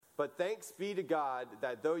But thanks be to God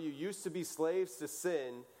that though you used to be slaves to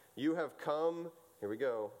sin, you have come, here we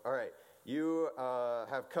go, all right, you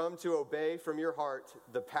have come to obey from your heart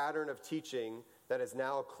the pattern of teaching that has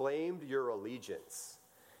now claimed your allegiance.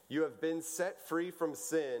 You have been set free from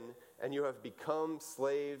sin, and you have become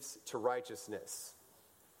slaves to righteousness.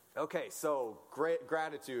 Okay, so great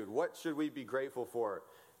gratitude. What should we be grateful for?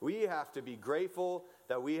 We have to be grateful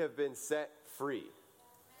that we have been set free.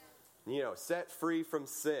 Set free from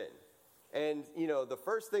sin. And, the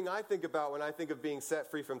first thing I think about when I think of being set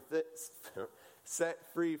free from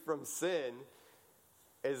sin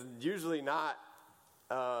is usually not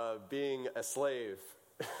being a slave.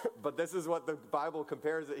 But this is what the Bible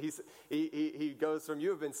compares it. He goes from, you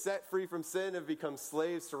have been set free from sin and become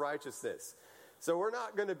slaves to righteousness. So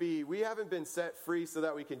we haven't been set free so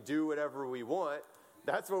that we can do whatever we want.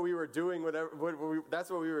 That's what we were doing. That's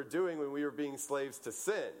what we were doing when we were being slaves to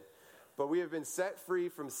sin. But we have been set free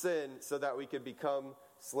from sin so that we can become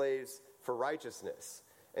slaves for righteousness.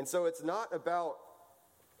 And so it's not about,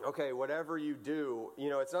 whatever you do.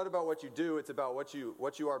 It's not about what you do. It's about what you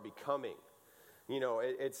are becoming.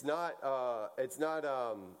 It's not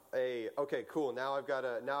cool. Now I've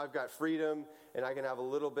got freedom and I can have a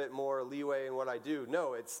little bit more leeway in what I do.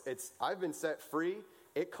 No, it's I've been set free.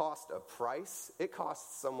 It cost a price. It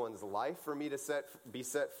cost someone's life for me to be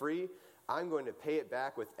set free. I'm going to pay it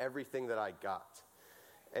back with everything that I got.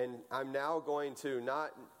 And I'm now going to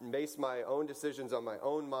not base my own decisions on my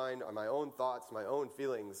own mind, on my own thoughts, my own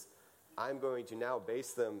feelings. I'm going to now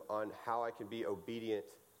base them on how I can be obedient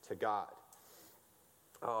to God.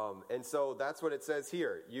 And so that's what it says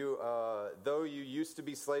here. Though you used to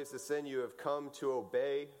be slaves to sin, you have come to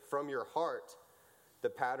obey from your heart the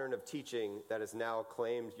pattern of teaching that has now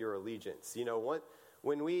claimed your allegiance.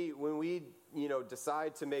 When we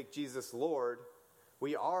decide to make Jesus Lord,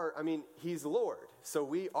 he's Lord. So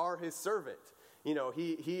we are his servant.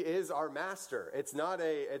 He is our master. It's not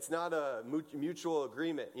a mutual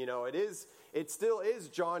agreement. It still is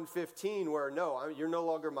John 15 where you're no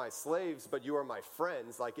longer my slaves, but you are my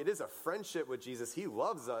friends. Like, it is a friendship with Jesus. He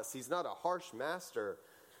loves us. He's not a harsh master,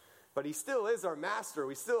 but he still is our master.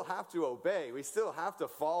 We still have to obey. We still have to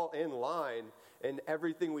fall in line, and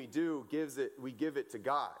everything we do we give it to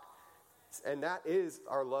God. And that is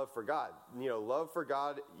our love for God. Love for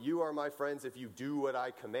God, you are my friends if you do what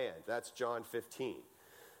I command. That's John 15.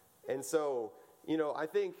 And so, I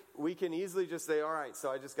think we can easily just say, all right, so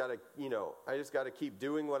I just got to keep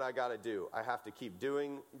doing what I got to do. I have to keep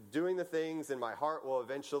doing the things, and my heart will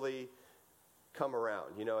eventually come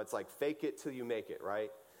around. It's like fake it till you make it, right?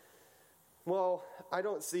 Well, I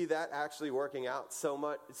don't see that actually working out so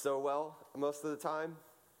well most of the time.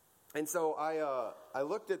 And so I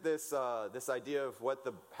looked at this idea of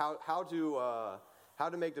how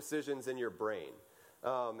to make decisions in your brain.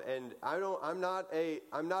 And I'm not a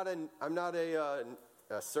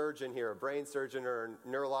surgeon here, a brain surgeon or a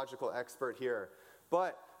neurological expert here,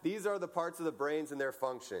 but these are the parts of the brains and their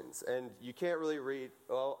functions. And you can't really read.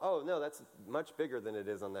 No, that's much bigger than it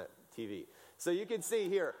is on that TV. So you can see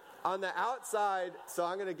here on the outside. So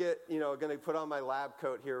I'm going to put on my lab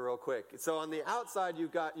coat here real quick. So on the outside,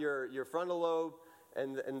 you've got your frontal lobe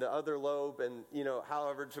and the other lobe, and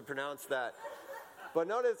however to pronounce that. But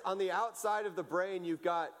notice on the outside of the brain, you've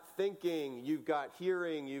got thinking, you've got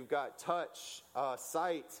hearing, you've got touch,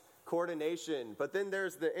 sight, coordination. But then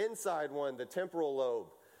there's the inside one, the temporal lobe,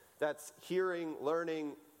 that's hearing,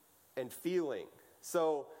 learning, and feeling.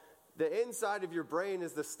 So the inside of your brain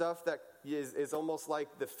is the stuff that is almost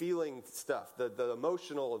like the feeling stuff, the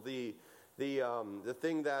emotional, the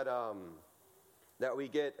thing that we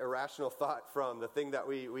get irrational thought from, the thing that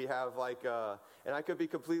we have and I could be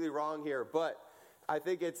completely wrong here, but I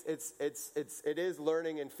think it is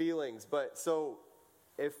learning and feelings. But so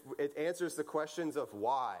if it answers the questions of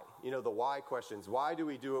why, the why questions. Why do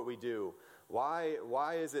we do what we do? Why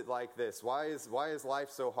is it like this? Why is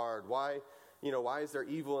life so hard? Why is there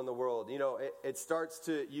evil in the world? It starts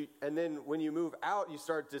to and then when you move out, you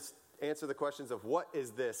start to answer the questions of what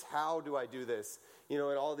is this? How do I do this? And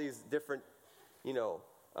all these different,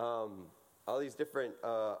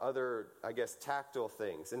 other, I guess, tactile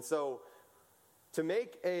things. And so to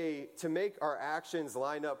make our actions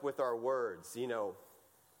line up with our words,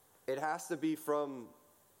 it has to be from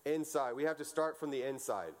inside. We have to start from the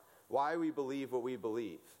inside. Why we believe what we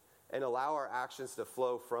believe, and allow our actions to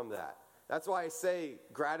flow from that. That's why I say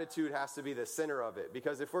gratitude has to be the center of it.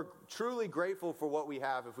 Because if we're truly grateful for what we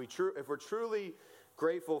have, if we're truly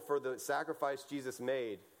grateful for the sacrifice Jesus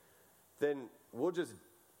made, then we'll just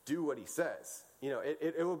do what he says.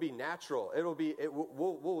 It will be natural.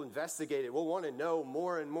 We'll investigate it. We'll want to know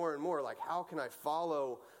more and more and more. Like, how can I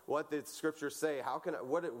follow what the scriptures say? How can I,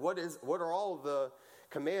 what are all of the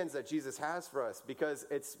commands that Jesus has for us? Because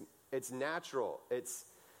it's natural. It's,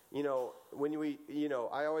 when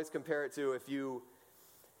I always compare it to if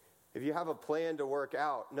you have a plan to work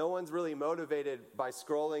out, no one's really motivated by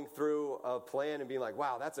scrolling through a plan and being like,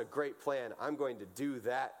 wow, that's a great plan. I'm going to do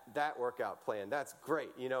that workout plan. That's great.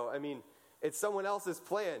 It's someone else's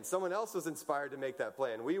plan. Someone else was inspired to make that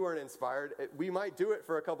plan. We weren't inspired. We might do it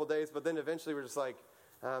for a couple days, but then eventually we're just like,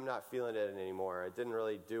 I'm not feeling it anymore. It didn't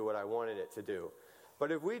really do what I wanted it to do.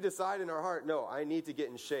 But if we decide in our heart, no, I need to get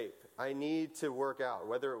in shape. I need to work out,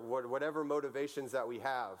 whatever motivations that we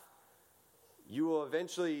have, you will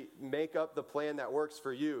eventually make up the plan that works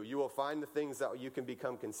for you. You will find the things that you can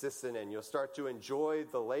become consistent in. You'll start to enjoy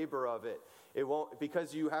the labor of it. It won't,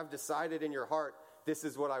 because you have decided in your heart, this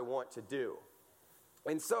is what I want to do.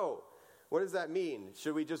 And so, what does that mean?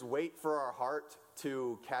 Should we just wait for our heart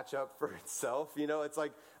to catch up for itself? It's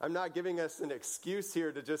like, I'm not giving us an excuse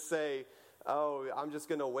here to just say, oh, I'm just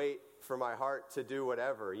going to wait for my heart to do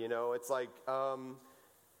whatever. It's like,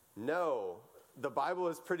 no. The Bible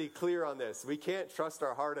is pretty clear on this. We can't trust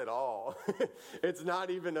our heart at all. It's not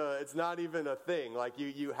even a thing. Like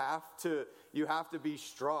you have to be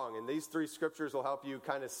strong. And these 3 scriptures will help you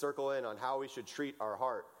kind of circle in on how we should treat our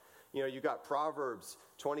heart. You got Proverbs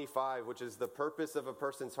 25, which is the purpose of a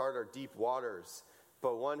person's heart are deep waters,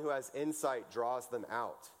 but one who has insight draws them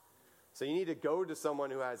out. So you need to go to someone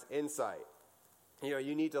who has insight.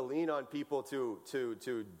 You need to lean on people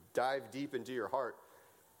to dive deep into your heart.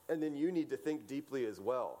 And then you need to think deeply as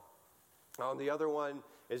well. The other one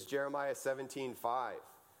is Jeremiah 17:5.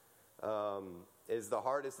 Is the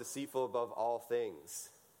heart is deceitful above all things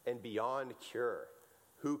and beyond cure.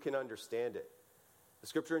 Who can understand it? The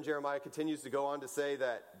scripture in Jeremiah continues to go on to say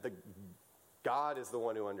that God is the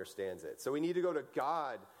one who understands it. So we need to go to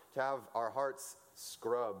God to have our hearts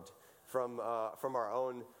scrubbed from our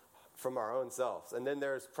own selves. And then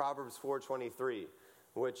there's Proverbs 4:23.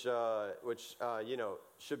 Which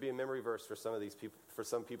should be a memory verse for some of these people, for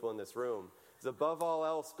some people in this room. Is above all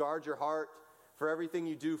else, guard your heart, for everything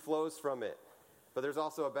you do flows from it. But there's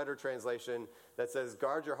also a better translation that says,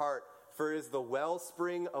 guard your heart, for it is the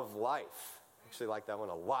wellspring of life. I actually like that one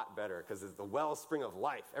a lot better, because it's the wellspring of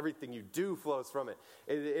life. Everything you do flows from it.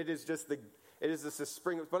 It is just the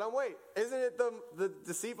spring. But isn't it the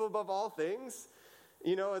deceitful above all things?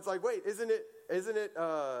 It's like, wait, isn't it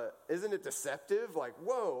deceptive? Like,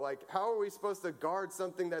 whoa, like how are we supposed to guard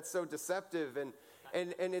something that's so deceptive? And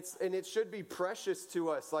it should be precious to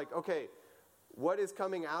us. Like, okay, what is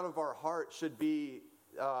coming out of our heart should be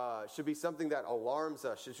something that alarms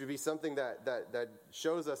us. It should be something that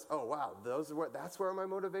shows us, oh wow, that's where my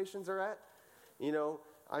motivations are at.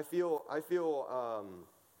 I feel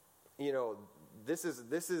this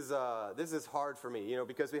is hard for me,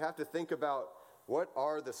 because we have to think about what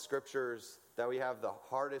are the scriptures that we have the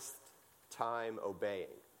hardest time obeying?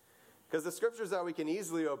 Because the scriptures that we can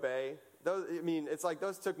easily obey, it's like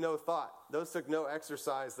those took no thought. Those took no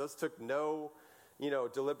exercise. Those took no,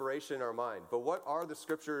 deliberation in our mind. But what are the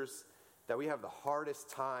scriptures that we have the hardest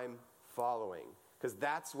time following? Because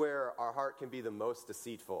that's where our heart can be the most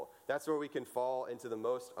deceitful. That's where we can fall into the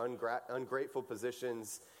most ungrateful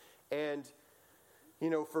positions. And,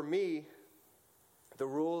 for me, the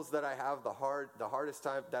rules that I have the hardest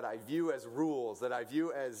time, that I view as rules, that I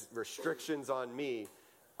view as restrictions on me,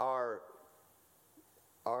 are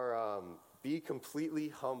be completely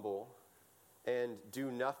humble and do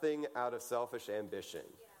nothing out of selfish ambition.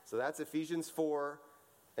 So that's Ephesians 4,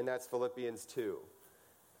 and that's Philippians 2.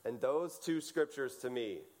 And those 2 scriptures to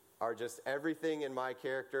me are just everything in my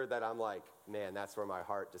character that I'm like, man, that's where my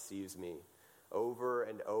heart deceives me over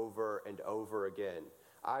and over and over again.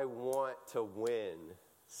 I want to win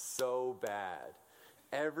so bad.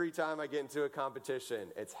 Every time I get into a competition,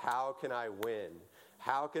 it's how can I win?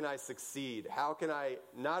 How can I succeed? How can I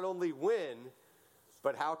not only win,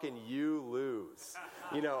 but how can you lose?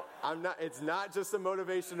 It's not just a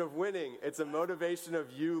motivation of winning, it's a motivation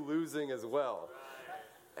of you losing as well.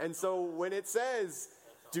 And so when it says,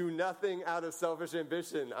 do nothing out of selfish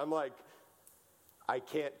ambition, I'm like, I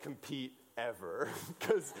can't compete ever.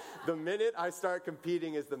 Because the minute I start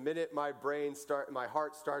competing is the minute my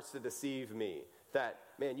heart starts to deceive me. That,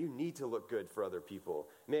 man, you need to look good for other people.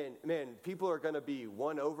 Man, people are going to be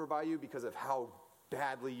won over by you because of how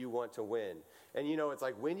badly you want to win. And it's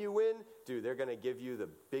like when you win, dude, they're going to give you the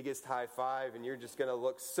biggest high five and you're just going to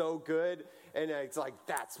look so good. And it's like,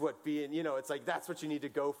 that's what that's what you need to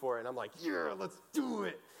go for. And I'm like, yeah, let's do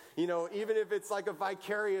it. Even if it's like a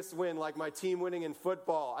vicarious win, like my team winning in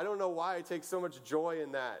football. I don't know why I take so much joy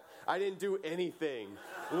in that. I didn't do anything.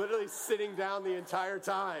 Literally sitting down the entire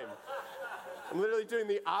time. I'm literally doing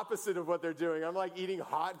the opposite of what they're doing. I'm like eating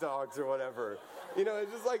hot dogs or whatever.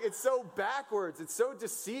 It's just like, it's so backwards. It's so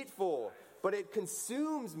deceitful, but it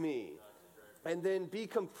consumes me. And then be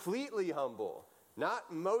completely humble,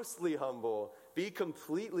 not mostly humble, be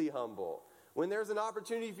completely humble. When there's an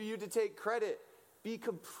opportunity for you to take credit, be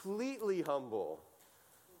completely humble.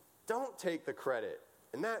 Don't take the credit.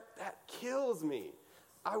 And that kills me.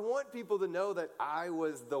 I want people to know that I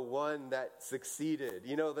was the one that succeeded.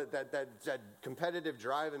 That competitive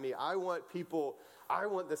drive in me. I want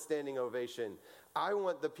the standing ovation. I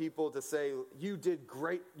want the people to say, you did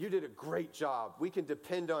great. You did a great job. We can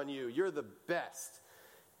depend on you. You're the best.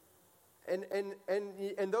 And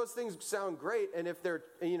those things sound great. And if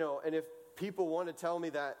and if people want to tell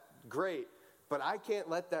me that, great. But I can't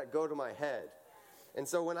let that go to my head. And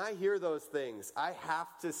so when I hear those things, I have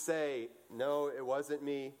to say, no, it wasn't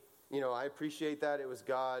me. I appreciate that. It was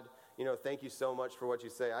God. Thank you so much for what you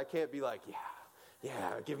say. I can't be like,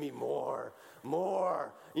 yeah, give me more.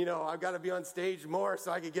 I've got to be on stage more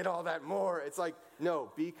so I can get all that more. It's like, no,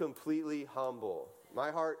 be completely humble.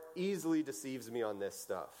 My heart easily deceives me on this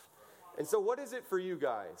stuff. And so what is it for you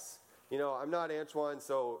guys? I'm not Antoine,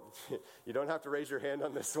 so you don't have to raise your hand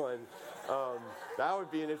on this one. That would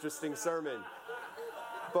be an interesting sermon.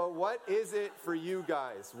 But what is it for you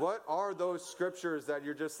guys? What are those scriptures that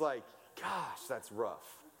you're just like, gosh, that's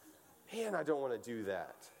rough. Man, I don't want to do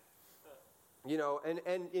that.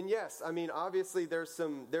 And yes, I mean, obviously there's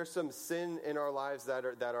some sin in our lives that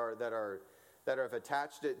have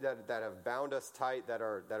attached it, that have bound us tight,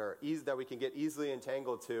 that we can get easily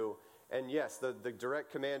entangled to. And yes, the direct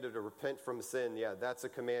command to repent from sin, yeah, that's a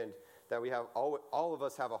command that we have all of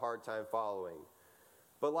us have a hard time following.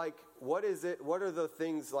 But like, what is it? What are the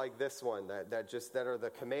things like this one that are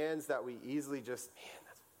the commands that we easily just, man,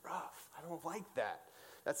 that's rough. I don't like that.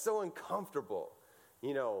 That's so uncomfortable.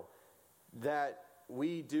 That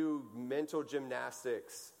we do mental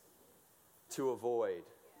gymnastics to avoid,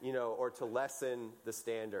 or to lessen the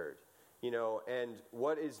standard, and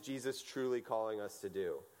what is Jesus truly calling us to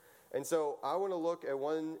do? And so I want to look at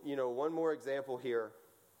one more example here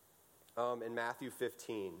in Matthew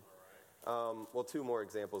 15. Two more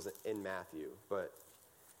examples in Matthew, but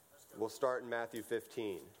we'll start in Matthew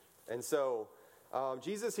 15. And so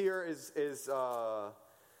Jesus here is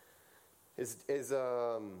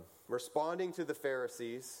responding to the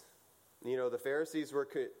Pharisees. The Pharisees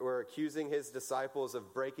were accusing his disciples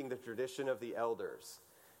of breaking the tradition of the elders.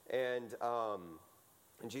 And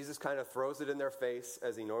Jesus kind of throws it in their face,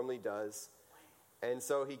 as he normally does. And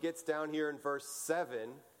so he gets down here in verse 7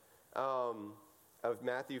 of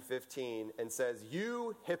Matthew 15 and says,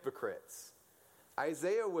 "You hypocrites,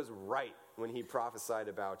 Isaiah was right when he prophesied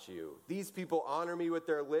about you. These people honor me with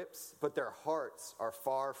their lips, but their hearts are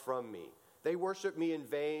far from me. They worship me in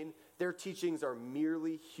vain. Their teachings are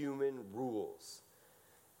merely human rules."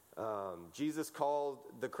 Jesus called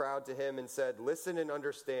the crowd to him and said, "Listen and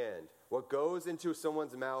understand. What goes into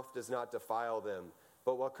someone's mouth does not defile them,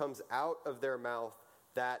 but what comes out of their mouth,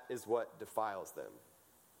 that is what defiles them."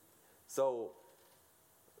 So,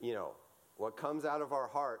 what comes out of our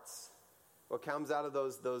hearts, what comes out of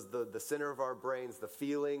the center of our brains, the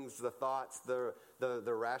feelings, the thoughts, the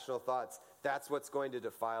rational thoughts, that's what's going to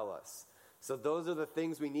defile us. So those are the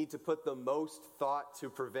things we need to put the most thought to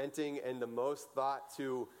preventing and the most thought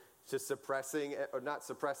to suppressing, or not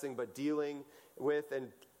suppressing, but dealing with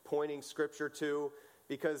and pointing scripture to.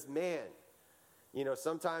 Because, man,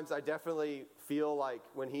 sometimes I definitely feel like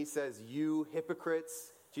when he says, "You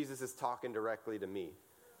hypocrites," Jesus is talking directly to me.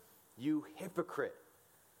 You hypocrite.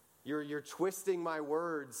 You're twisting my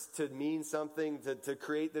words to mean something, to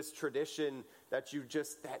create this tradition that you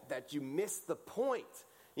just, that you miss the point.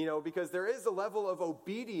 Because there is a level of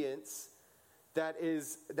obedience that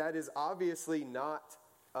is obviously not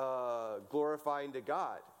glorifying to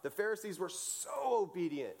God. The Pharisees were so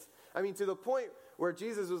obedient. I mean, to the point where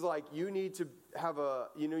Jesus was like, you need to have an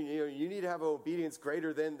obedience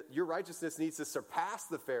greater than, your righteousness needs to surpass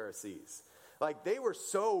the Pharisees. Like, they were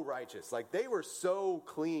so righteous. Like, they were so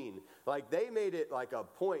clean. Like, they made it like a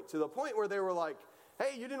point, to the point where they were like,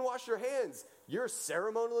 "Hey, you didn't wash your hands. You're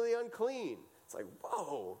ceremonially unclean." It's like,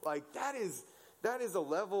 whoa, like that is a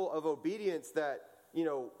level of obedience that,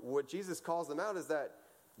 what Jesus calls them out is that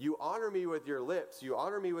you honor me with your lips, you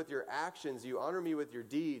honor me with your actions, you honor me with your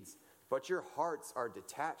deeds, but your hearts are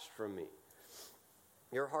detached from me.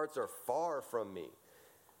 Your hearts are far from me.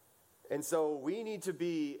 And so we need to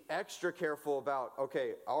be extra careful about,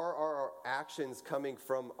 okay, are our actions coming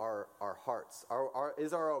from our hearts?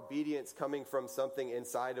 Is our obedience coming from something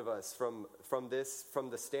inside of us, from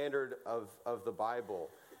the standard of the Bible?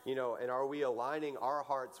 And are we aligning our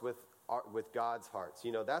hearts with God's hearts?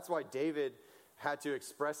 That's why David had to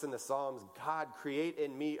express in the Psalms, God, create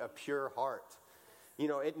in me a pure heart.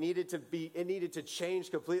 It needed to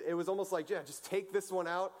change completely. It was almost like, yeah, just take this one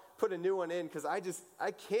out, put a new one in, because I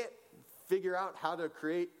can't figure out how to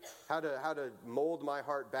mold my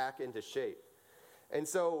heart back into shape. And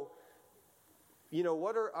so,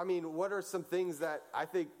 what are some things that I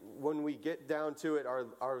think when we get down to it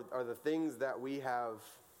are the things that we have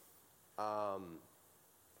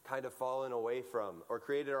kind of fallen away from or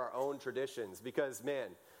created our own traditions? Because, man,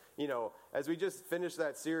 as we just finished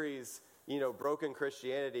that series, Broken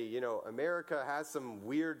Christianity, America has some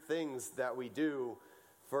weird things that we do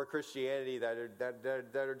for Christianity that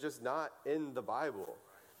are just not in the Bible.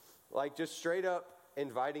 Like just straight up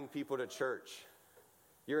inviting people to church.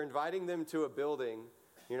 You're inviting them to a building.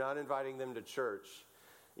 You're not inviting them to church.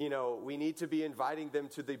 We need to be inviting them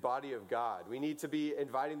to the body of God. We need to be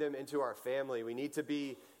inviting them into our family. We need to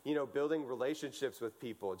be, building relationships with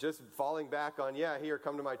people. Just falling back on, here,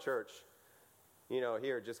 come to my church.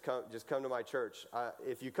 Here, just come to my church.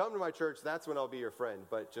 If you come to my church, that's when I'll be your friend.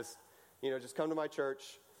 But just come to my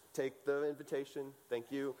church. Take the invitation.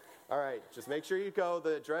 Thank you. All right, just make sure you go.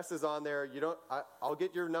 The address is on there. I'll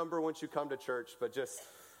get your number once you come to church, but just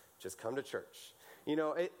come to church.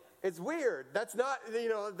 It's weird. That's not,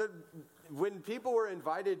 when people were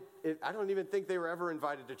invited, I don't even think they were ever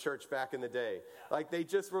invited to church back in the day. Like they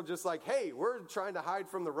just were just like, hey, we're trying to hide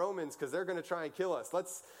from the Romans because they're going to try and kill us.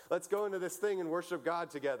 Let's go into this thing and worship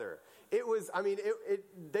God together. It was, they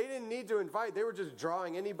didn't need to invite. They were just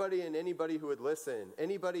drawing anybody and anybody who would listen,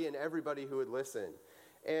 anybody and everybody who would listen.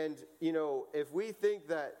 And, if we think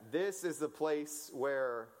that this is the place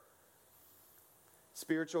where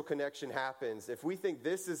spiritual connection happens, if we think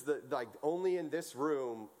this is only in this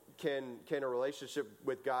room can a relationship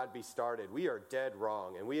with God be started, we are dead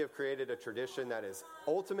wrong. And we have created a tradition that is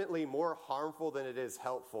ultimately more harmful than it is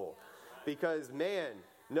helpful. Because,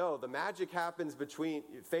 no, the magic happens between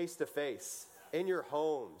face to face, in your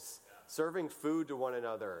homes, serving food to one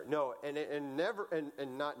another. No, and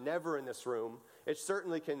not never in this room. It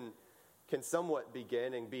certainly can somewhat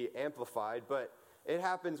begin and be amplified, but it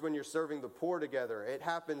happens when you're serving the poor together. It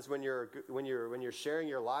happens when you're sharing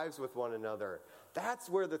your lives with one another. That's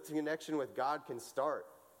where the connection with God can start.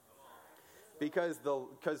 Because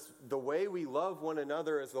the way we love one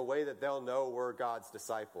another is the way that they'll know we're God's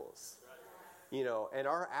disciples. And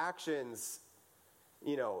our actions,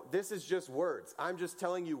 this is just words. I'm just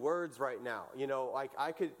telling you words right now.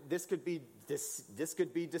 This could be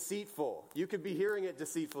deceitful. You could be hearing it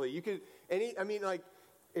deceitfully.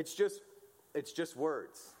 It's just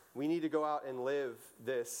words. We need to go out and live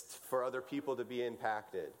this for other people to be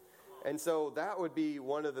impacted. And so that would be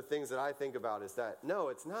one of the things that I think about is that, no,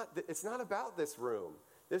 it's not about this room.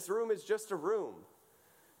 This room is just a room.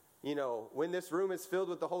 When this room is filled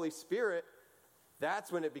with the Holy Spirit,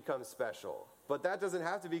 that's when it becomes special. But that doesn't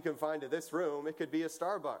have to be confined to this room. It could be a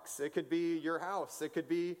Starbucks. It could be your house. It could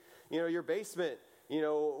be, your basement,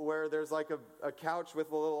 where there's like a couch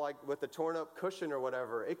with a little, with a torn up cushion or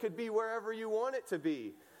whatever. It could be wherever you want it to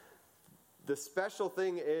be. The special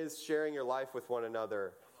thing is sharing your life with one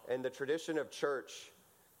another. And the tradition of church,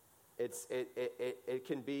 it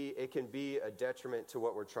can be a detriment to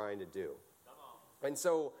what we're trying to do. And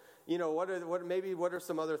so, what are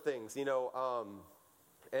some other things, and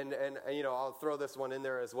I'll throw this one in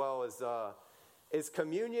there as well, is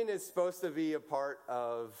communion is supposed to be a part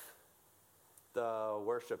of the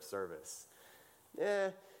worship service.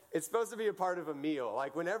 It's supposed to be a part of a meal.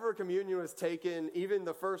 Like whenever communion was taken, even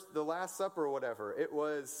the Last Supper or whatever, it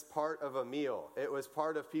was part of a meal. It was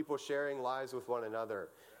part of people sharing lives with one another.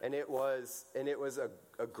 And it was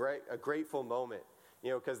a grateful moment,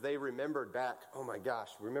 because they remembered back, oh my gosh,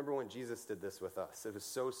 remember when Jesus did this with us? It was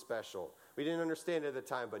so special. We didn't understand it at the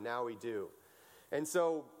time, but now we do. And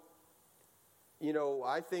so,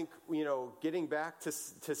 I think, getting back to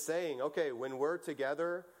saying, okay, when we're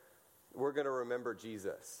together, we're going to remember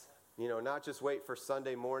Jesus. Not just wait for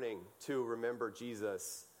Sunday morning to remember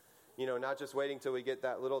Jesus. Not just waiting till we get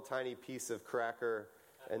that little tiny piece of cracker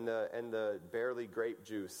and the barely grape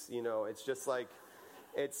juice. It's just like,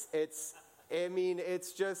 it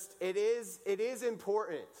is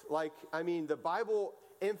important. The Bible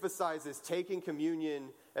emphasizes taking communion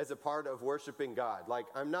as a part of worshiping God.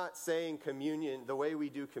 I'm not saying communion, the way we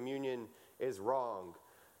do communion is wrong.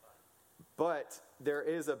 But there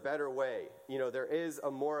is a better way. There is a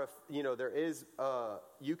more,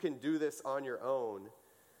 you can do this on your own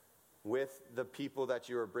with the people that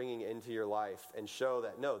you are bringing into your life and show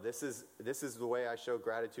that, no, this is the way I show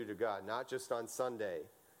gratitude to God, not just on Sunday,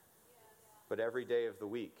 but every day of the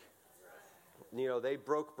week. They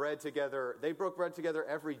broke bread together. They broke bread together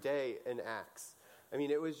every day in Acts. I mean,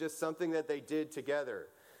 it was just something that they did together.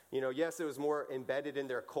 Yes, it was more embedded in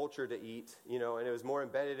their culture to eat, and it was more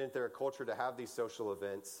embedded in their culture to have these social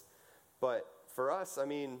events. But for us, I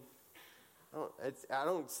mean, I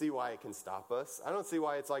don't see why it can stop us. I don't see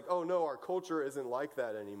why it's like, oh no, our culture isn't like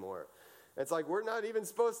that anymore. It's like we're not even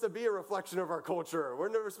supposed to be a reflection of our culture. We're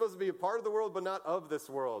never supposed to be a part of the world, but not of this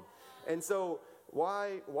world. And so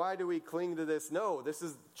why do we cling to this? No,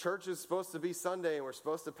 church is supposed to be Sunday, and we're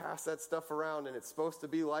supposed to pass that stuff around, and it's supposed to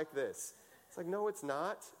be like this. It's like, no, it's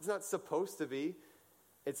not. It's not supposed to be.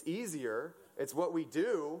 It's easier. It's what we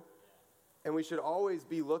do. And we should always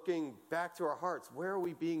be looking back to our hearts. Where are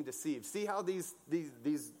we being deceived? See how these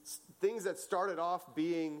things that started off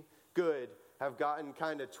being good have gotten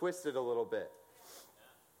kind of twisted a little bit.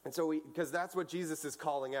 And so because that's what Jesus is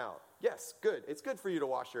calling out. Yes, good. It's good for you to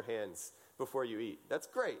wash your hands before you eat. That's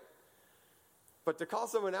great. But to call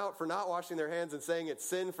someone out for not washing their hands and saying it's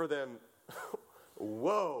sin for them,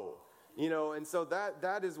 whoa. And so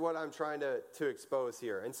that is what I'm trying to expose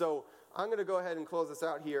here. And so I'm going to go ahead and close this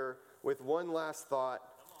out here with one last thought.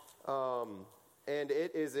 And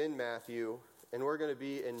it is in Matthew, and we're going to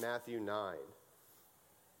be in Matthew 9.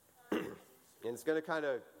 And it's going to kind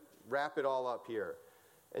of wrap it all up here.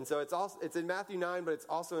 And so it's in Matthew 9, but it's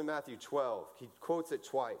also in Matthew 12. He quotes it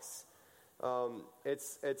twice.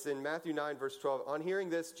 It's in Matthew 9, verse 12. On hearing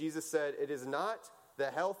this, Jesus said, "It is not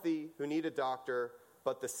the healthy who need a doctor,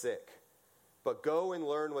 but the sick. But go and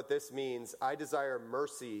learn what this means. I desire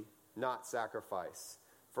mercy, not sacrifice.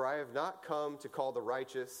 For I have not come to call the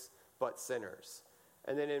righteous, but sinners."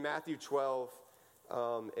 And then in Matthew 12,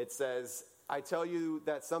 it says, "I tell you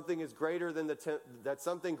that something greater than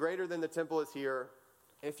the temple is here.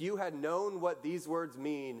 If you had known what these words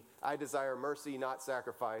mean, I desire mercy, not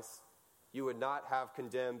sacrifice, you would not have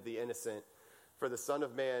condemned the innocent. For the Son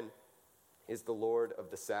of Man is the Lord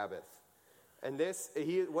of the Sabbath." And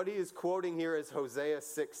what he is quoting here is Hosea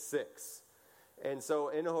 6:6. And so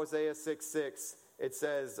in Hosea 6:6, it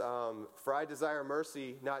says, "For I desire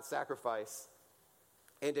mercy, not sacrifice,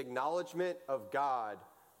 and acknowledgement of God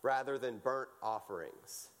rather than burnt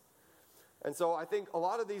offerings." And so I think a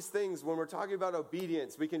lot of these things, when we're talking about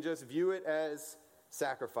obedience, we can just view it as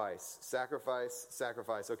sacrifice, sacrifice,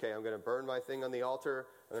 sacrifice. Okay, I'm going to burn my thing on the altar.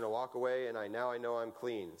 I'm going to walk away, and now I know I'm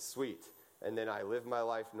clean. Sweet. And then I live my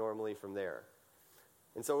life normally from there.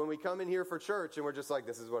 And so when we come in here for church and we're just like,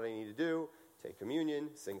 this is what I need to do, take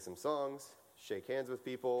communion, sing some songs, shake hands with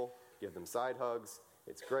people, give them side hugs.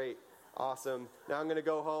 It's great. Awesome. Now I'm going to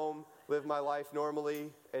go home, live my life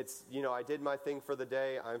normally. It's, I did my thing for the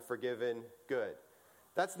day. I'm forgiven. Good.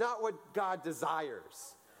 That's not what God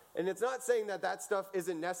desires. And it's not saying that stuff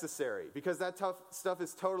isn't necessary, because that stuff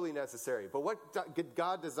is totally necessary. But what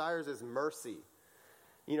God desires is mercy.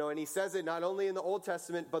 And he says it not only in the Old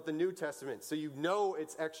Testament, but the New Testament. So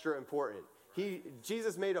it's extra important.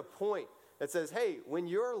 Jesus made a point that says, hey, when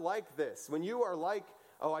you're like this, when you are like,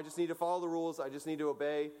 oh, I just need to follow the rules, I just need to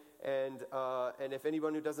obey, and if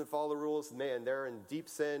anyone who doesn't follow the rules, man, they're in deep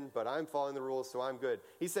sin, but I'm following the rules, so I'm good.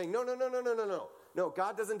 He's saying, no. No,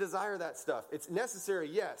 God doesn't desire that stuff. It's necessary,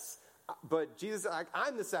 yes, but Jesus,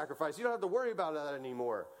 I'm the sacrifice. You don't have to worry about that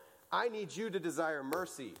anymore. I need you to desire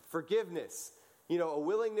mercy, forgiveness, a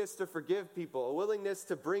willingness to forgive people, a willingness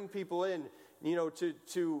to bring people in,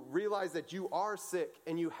 to realize that you are sick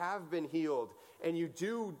and you have been healed, and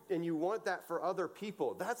you want that for other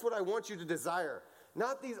people. That's what I want you to desire.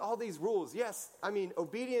 Not all these rules. Yes,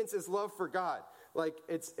 obedience is love for God. Like,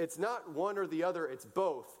 it's not one or the other, it's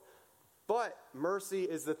both. But mercy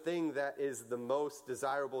is the thing that is the most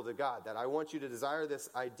desirable to God, that I want you to desire this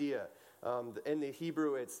idea. In the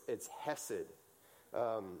Hebrew, it's hesed,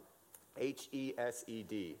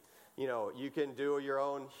 H-E-S-E-D. You can do your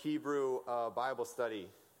own Hebrew Bible study.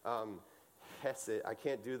 Hesed, I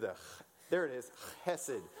can't do there it is,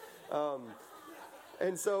 hesed.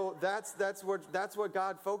 And so that's what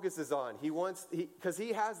God focuses on. Because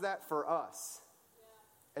he has that for us.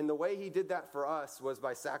 And the way he did that for us was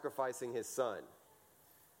by sacrificing his son.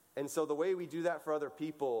 And so the way we do that for other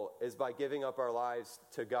people is by giving up our lives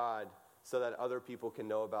to God so that other people can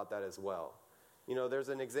know about that as well. There's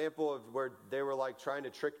an example of where they were like trying to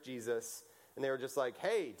trick Jesus, and they were just like,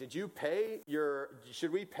 hey,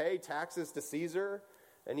 should we pay taxes to Caesar?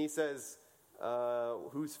 And he says,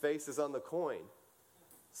 whose face is on the coin?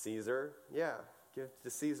 Caesar, yeah, give to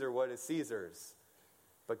Caesar what is Caesar's,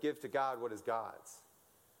 but give to God what is God's.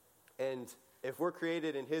 And if we're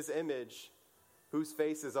created in his image, whose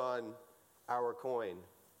face is on our coin,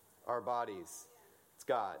 our bodies? It's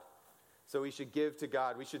God. So we should give to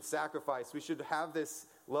God. We should sacrifice. We should have this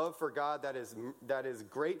love for God that is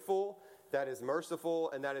grateful, that is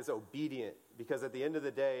merciful, and that is obedient. Because at the end of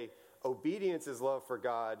the day, obedience is love for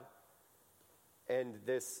God, and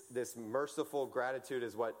this merciful gratitude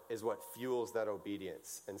is what fuels that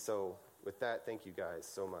obedience. And so with that, thank you guys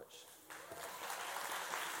so much.